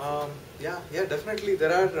 Yeah, definitely.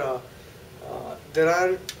 There are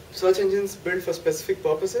search engines built for specific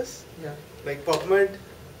purposes. Yeah. Like PubMed.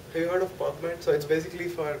 Have you heard of PubMed? So it's basically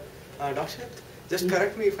for Dakshit. Just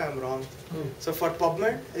correct me if I'm wrong. So for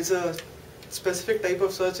PubMed, it's a specific type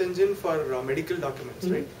of search engine for medical documents,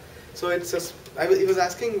 right? So he was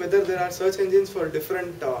asking whether there are search engines for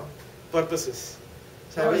different purposes.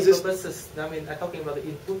 So I was just purposes. I mean, I'm talking about the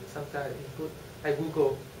input. Sometimes input like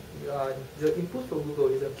Google. The input for Google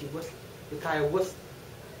is a keyword, the kind of words.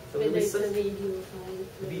 So whether it's a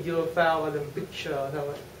video file or the picture or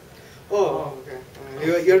whatever. Oh, okay.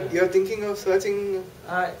 You're thinking of searching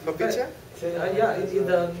for picture? Yeah, in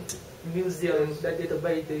the museum, that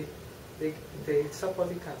database, they support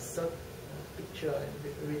the can search picture and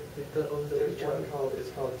return on the There's picture. one called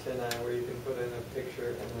Tena, where you can put in a picture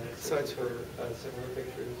and then it Search for similar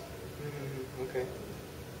pictures Okay.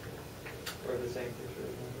 or the same picture.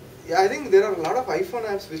 Yeah, I think there are a lot of iPhone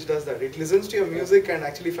apps which does that. It listens to your music and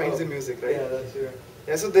actually finds the music, right? Yeah, that's your.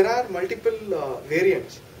 Yeah, so there are multiple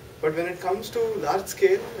variants. But when it comes to large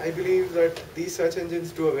scale, I believe that these search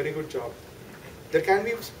engines do a very good job. There can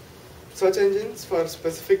be search engines for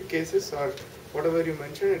specific cases or whatever you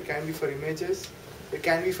mentioned. It can be for images. It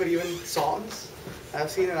can be for even songs.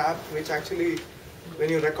 I've seen an app which actually, when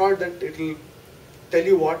you record that, it will tell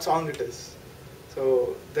you what song it is.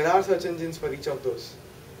 So there are search engines for each of those,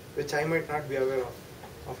 which I might not be aware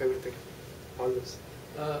of everything, all those.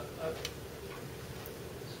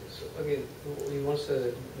 So again, you want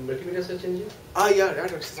a multimedia search engine? Yeah,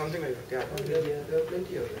 something like that, yeah. There are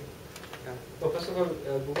plenty of them. Yeah. Well, first of all,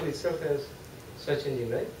 Google itself has search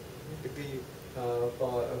engine, right?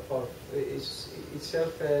 For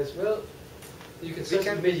itself as well. You can search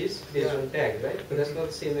images based on tags, right? But that's not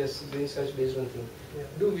the same as doing search based on things. Yeah.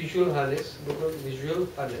 Do visual harness, Google visual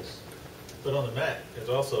harness. But on the Mac, there's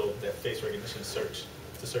also that face recognition search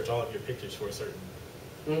to search all of your pictures for a certain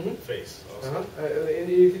face. Also. And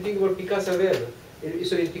if you think about Picasa Web,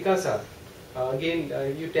 so in Picasa, again,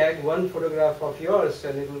 you tag one photograph of yours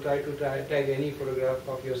and it will try to tag any photograph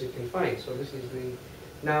of yours it can find. So this is doing.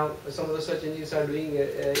 Now, some of the search engines are doing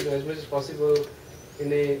as much as possible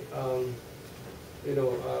in a on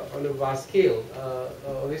a vast scale.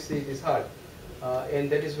 Obviously, it is hard, and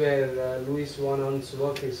that is where Louis Wannon's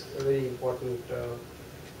work is very important.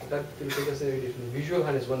 That will take us in a very different. Visual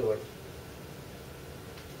harness, one word.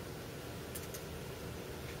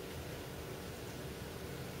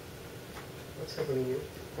 What's happening here?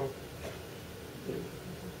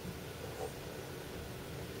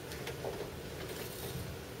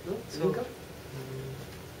 No? So,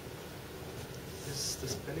 is the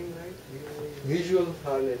spelling right? Visual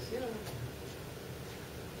harness, yeah.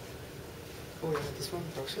 Oh yeah, this one,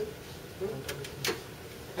 Dakshat?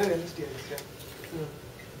 LSTS, yeah.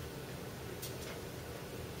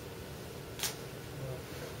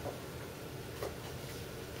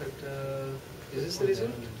 But is this the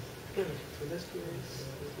result? LSTS.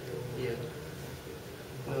 Yeah.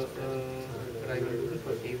 But I'm looking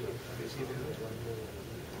for table. You see the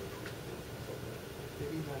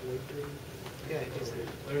Maybe not likely. yeah, it is there.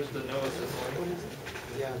 There's the no assist What line. is it?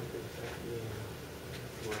 Yeah.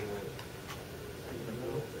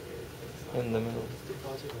 In the middle. The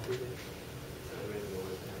project over there.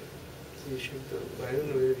 So you should, I don't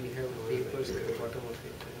know whether we have papers at the bottom of it.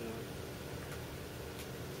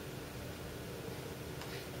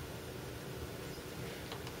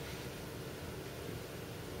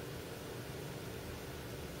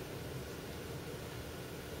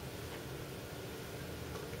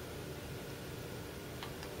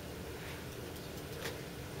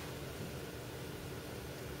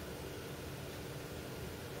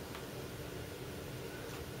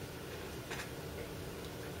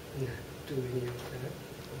 to when you.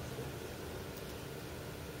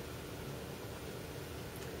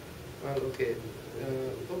 Well, okay.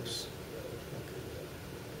 Oops.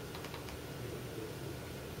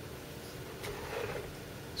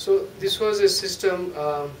 So this was a system.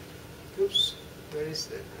 Oops. Where is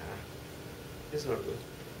that? This is not good.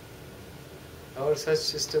 Our search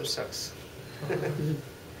system sucks.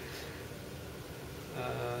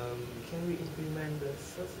 Can we implement the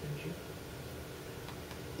search engine?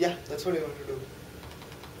 Yeah, that's what I want to do.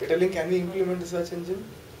 You're telling, can we implement the search engine?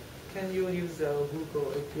 Can you use the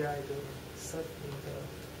Google API to search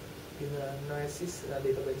in the Noesis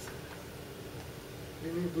database?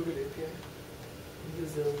 We need Google API.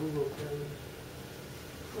 Use the Google query.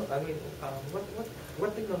 No, I mean,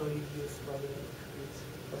 what technology you use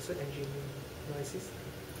for search engine in Noesis?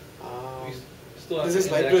 We still have This to is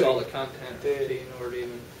index library. all the content They- in order to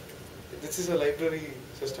even. This is a library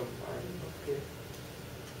system. Okay.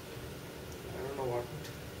 I don't know what.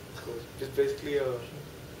 It's basically a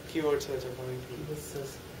keyword search according to. Keyword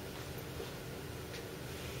search.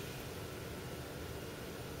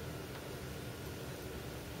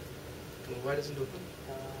 Why doesn't it open?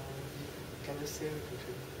 Can just save it.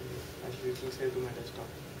 Actually, it will save to my desktop.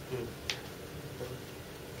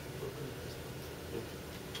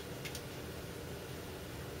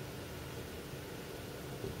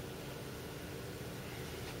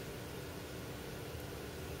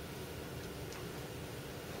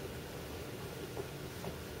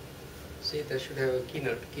 See, that should have a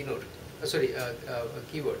keynote. Sorry, a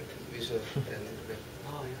keyword visual.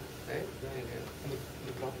 Oh yeah. Right?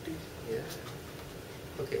 The properties. Yeah.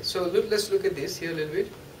 Okay, so let's look at this here a little bit.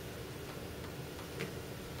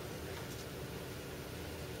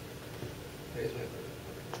 Where is my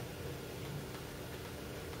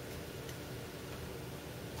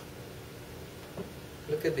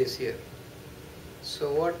look at this here.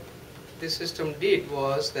 So what this system did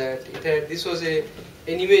was that it had, this was an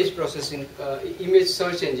image processing, image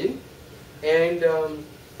search engine, and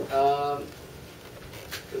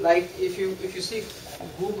like if you see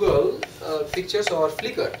Google pictures or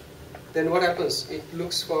Flickr, then what happens? It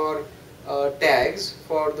looks for tags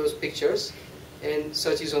for those pictures and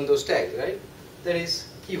searches on those tags, right? That is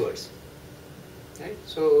keywords, right?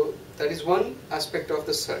 So that is one aspect of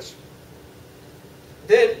the search.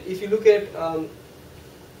 Then if you look at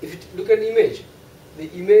image, the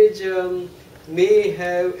image may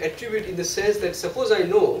have attribute in the sense that suppose I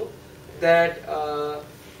know that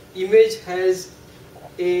image has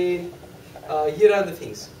a here are the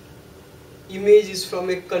things. Image is from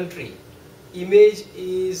a country. Image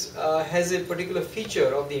is has a particular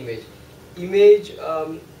feature of the image. Image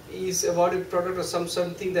is about a product or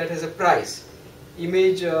something that has a price.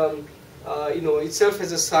 Image itself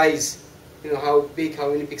has a size. How big, how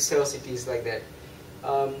many pixels it is, like that.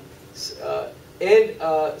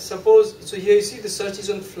 Suppose, so here you see the search is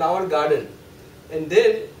on flower garden, and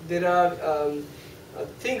then there are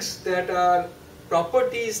things that are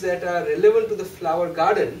properties that are relevant to the flower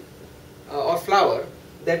garden or flower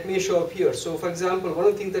that may show up here. So for example, one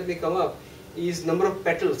of the things that may come up is number of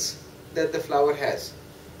petals that the flower has,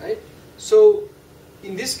 right? So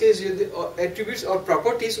in this case, the attributes or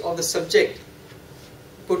properties of the subject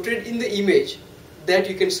portrayed in the image that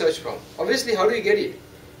you can search from. Obviously, how do you get it?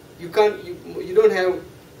 You can't. You don't have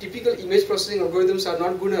typical image processing algorithms are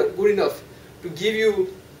not good enough to give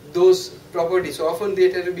you those properties. So often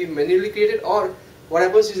they have to be manually created, or what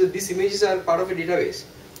happens is that these images are part of a database.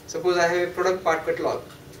 Suppose I have a product part catalog.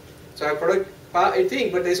 So I have product part, I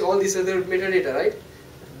think, but there's all this other metadata, right?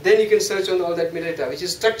 Then you can search on all that metadata, which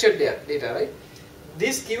is structured data, right?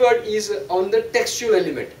 This keyword is on the textual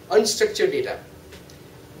element, unstructured data.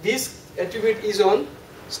 This attribute is on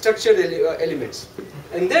structured elements.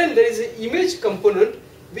 And then there is an image component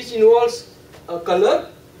which involves a color.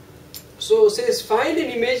 So says find an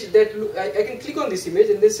image that I can click on this image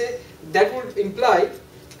and they say that would imply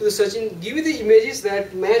to the search engine, give me the images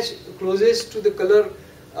that match closest to the color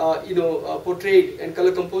portrayed and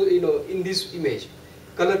color in this image.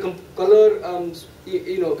 You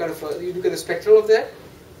look at the spectrum of that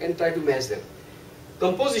and try to match them.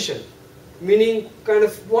 Composition, meaning kind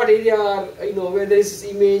of what area, where there is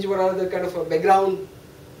this image, what are the kind of a background.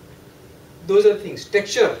 Those are things.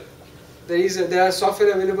 Texture, there are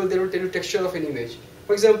software available that will tell you texture of an image.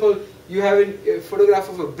 For example, you have a photograph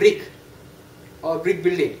of a brick or brick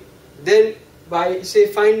building. Then by say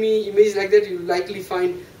find me image like that, you will likely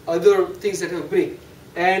find other things that have brick.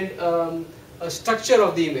 And a structure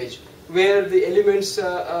of the image, where the elements,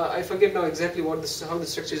 I forget now exactly how the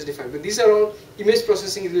structure is defined, but these are all image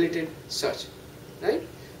processing related search, right?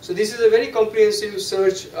 So this is a very comprehensive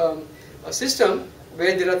search system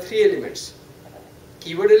where there are 3 elements.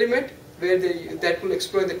 Keyword element, where that will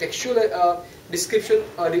exploit the textual description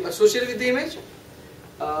associated with the image.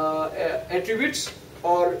 Attributes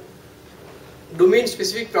or domain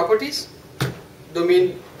specific properties.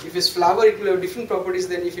 Domain, if it's flower, it will have different properties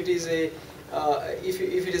than if it is a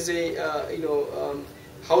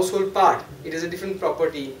household part. It is a different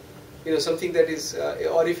property. Something that is,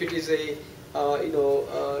 or if it is a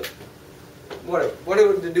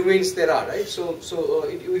whatever the domains there are, right? So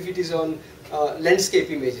if it is on landscape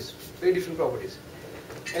images, very different properties.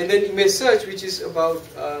 And then image search, which is about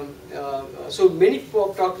so many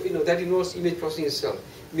talk, that involves image processing itself,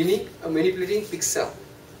 meaning manipulating pixel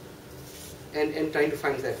and trying to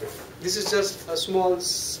find that. This is just a small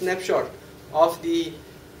snapshot of the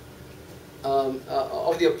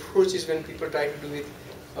approaches when people try to do with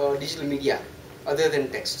digital media other than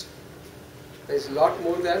text. There's a lot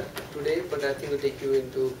more there today, but I think we'll take you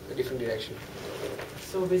into a different direction.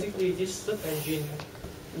 So basically, this search engine.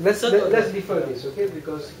 Let's defer this, okay?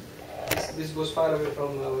 Because this goes far away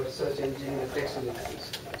from our search engine and text related.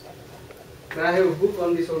 And I have a book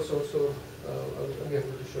on this also, so I'll be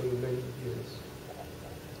able to show you many views.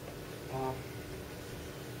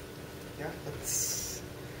 Yeah, that's.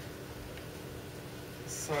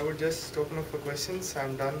 So I would just open up for questions.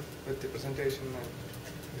 I'm done with the presentation. And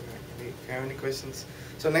if you have any questions.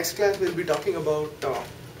 So next class we'll be talking about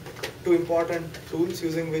 2 important tools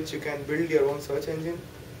using which you can build your own search engine.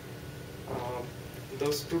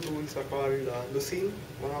 Those 2 tools are called Lucene,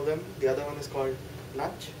 one of them. The other one is called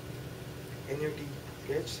Nutch,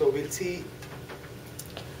 N-U-T-C-H. So we'll see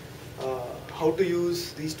how to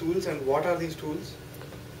use these tools and what are these tools,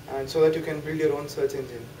 and so that you can build your own search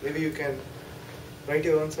engine. Maybe you can write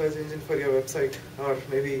your own search engine for your website, or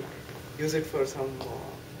maybe use it for some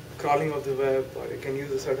crawling of the web, or you can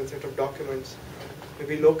use a certain set of documents.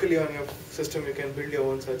 Maybe locally on your system you can build your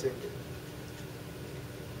own search engine.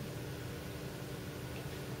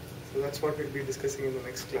 So that's what we'll be discussing in the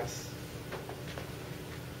next class.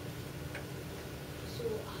 So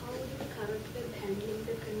how is the current web handling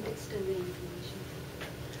the context-aware information?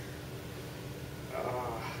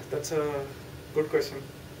 That's a good question,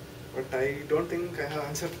 but I don't think I have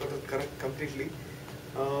answered for that completely.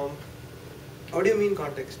 How do you mean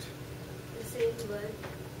context? The same word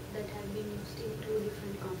that have been used in 2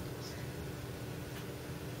 different contexts.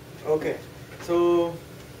 Okay, so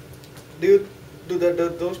do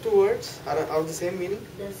those 2 words are the same meaning?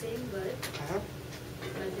 The same word,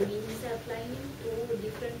 but the meanings are applying in 2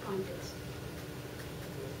 different contexts.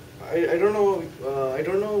 I don't know. I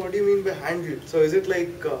don't know what do you mean by handle. So is it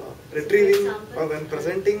like retrieving, or when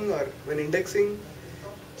presenting, or when indexing?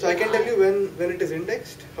 So I can tell you when it is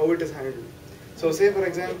indexed, how it is handled. So say for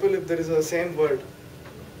example, if there is a same word,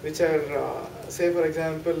 which are say for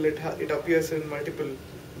example it appears in multiple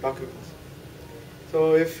documents.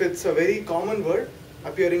 So if it's a very common word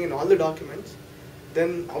appearing in all the documents,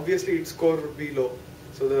 then obviously its score would be low.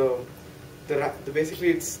 So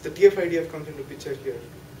basically it's the TF-IDF comes into picture here.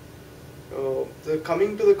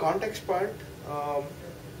 Coming to the context part,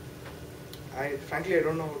 frankly I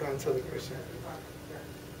don't know how to answer the question.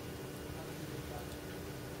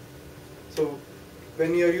 So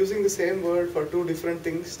when you are using the same word for 2 different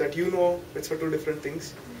things that it's for 2 different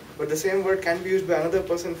things, but the same word can be used by another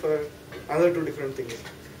person for another 2 different things.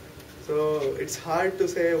 So it's hard to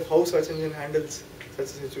say how search engine handles such a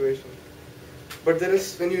situation. But there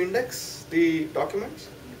is, when you index the documents,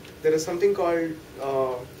 there is something called,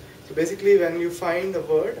 so basically when you find a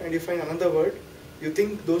word and you find another word, you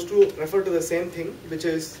think those 2 refer to the same thing, which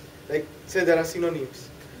is like, say there are synonyms.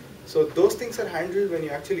 So those things are handled when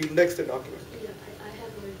you actually index the document. Yeah, I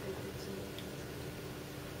have heard that.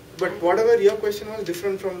 But whatever your question was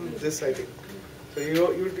different from this, I think. So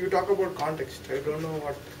you talk about context. I don't know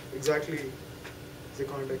what exactly is the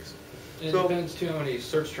context. It depends too how many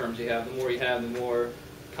search terms you have. The more you have, the more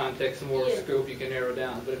context, the more scope you can narrow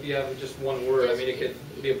down. But if you have just one word, I mean, it could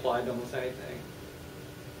be applied to almost anything.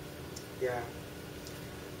 Yeah.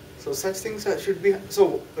 So such things should be.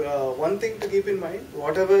 So one thing to keep in mind: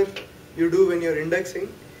 whatever you do when you're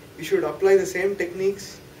indexing, you should apply the same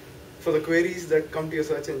techniques for the queries that come to your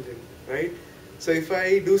search engine, right? So if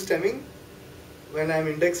I do stemming when I'm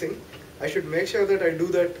indexing, I should make sure that I do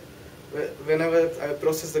that whenever I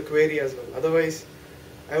process the query as well. Otherwise,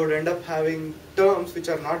 I would end up having terms which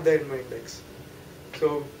are not there in my index.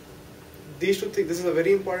 So these 2 things, this is a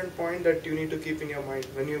very important point that you need to keep in your mind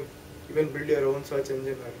when you even build your own search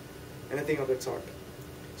engine or anything of that sort.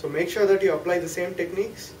 So make sure that you apply the same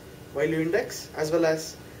techniques while you index, as well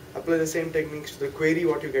as apply the same techniques to the query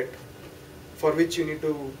what you get, for which you need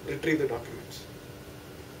to retrieve the documents.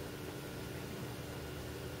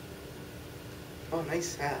 Oh,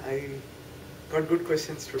 nice. I got good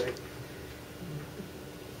questions today.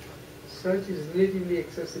 Search is relatively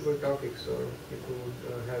accessible topic, so people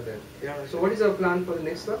would have that. Yeah. So what is our plan for the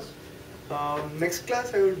next class? Next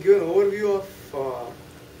class, I would give an overview of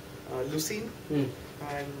Lucene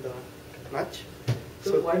and Nudge.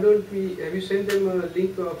 So why don't we, have you sent them a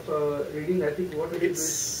link of reading, I think, what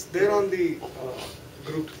it's there on the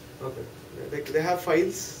group. Okay. They have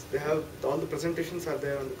files, they have all the presentations are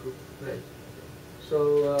there on the group. Right.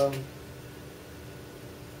 So,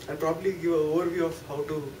 I'll probably give an overview of how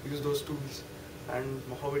to use those tools and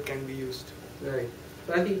how it can be used. right.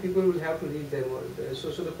 So I think people will have to read them. So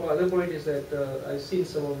the other point is that I've seen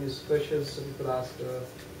some of these questions people ask.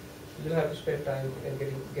 You have to spend time and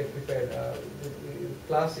get prepared. The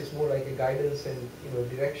class is more like a guidance and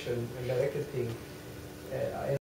direction and directed thing.